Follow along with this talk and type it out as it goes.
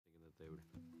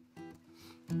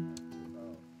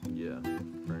Yeah,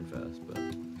 burn fast, but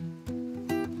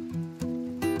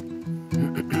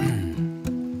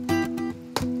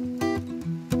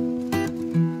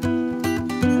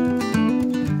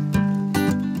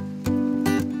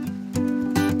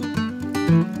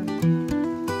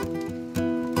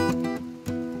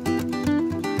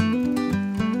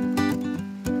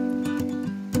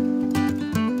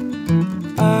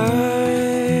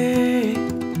I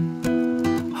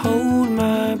hold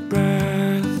my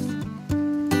breath.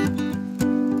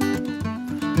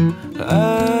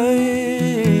 I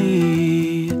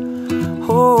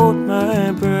hold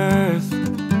my breath.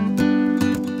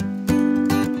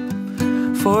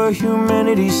 For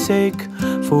humanity's sake,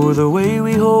 for the way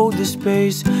we hold the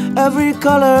space. Every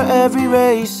color, every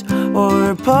race,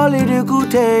 or political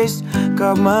taste.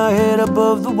 Got my head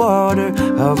above the water,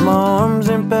 have my arms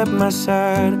and at my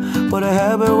side. What a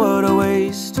habit, what a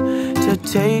waste. To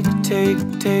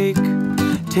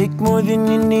take more than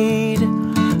you need.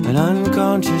 An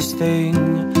unconscious thing.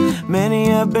 Many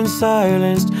have been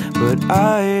silenced, but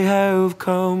I have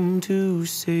come to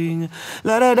sing.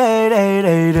 La da da da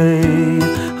da da.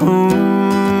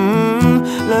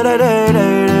 La da da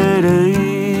da da da.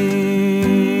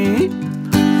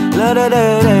 La da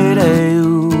da da da.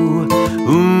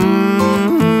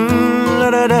 La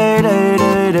da da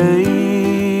da da.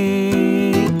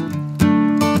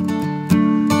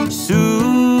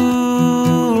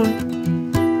 Soon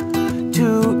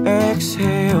to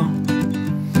exhale.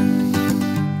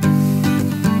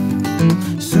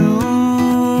 Soon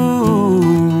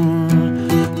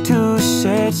to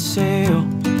set sail.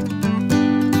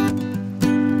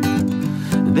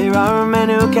 There are men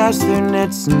who cast their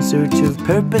nets in search of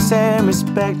purpose and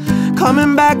respect,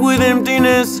 coming back with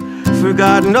emptiness,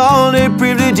 forgotten all their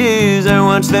privileges. I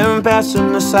watch them pass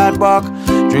on the sidewalk,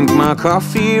 drink my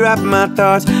coffee, wrap my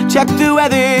thoughts, check the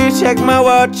weather, check my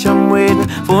watch. I'm waiting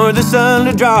for the sun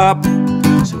to drop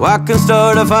so I can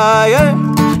start a fire,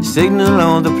 signal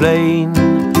on the plane.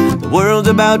 The world's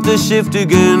about to shift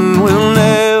again, we'll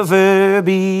never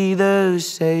be the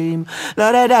same.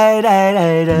 La da da da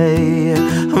da da.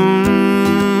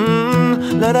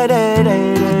 La da da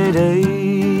da da da.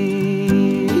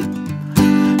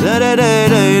 La da da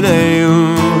da da.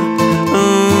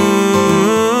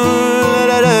 La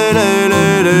da da da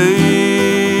da.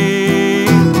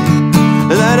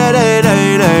 La da da da da.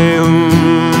 La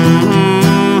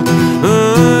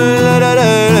da da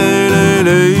da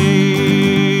da.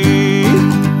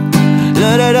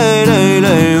 La da da da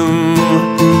da. La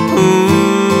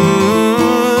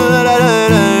da da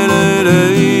da da.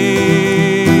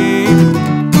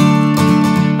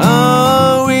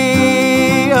 Oh,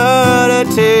 we ought to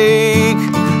take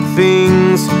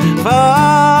things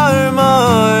far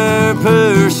more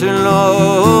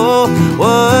personal.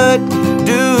 What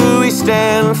do we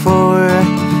stand for?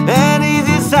 And is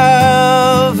it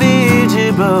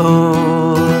salvageable?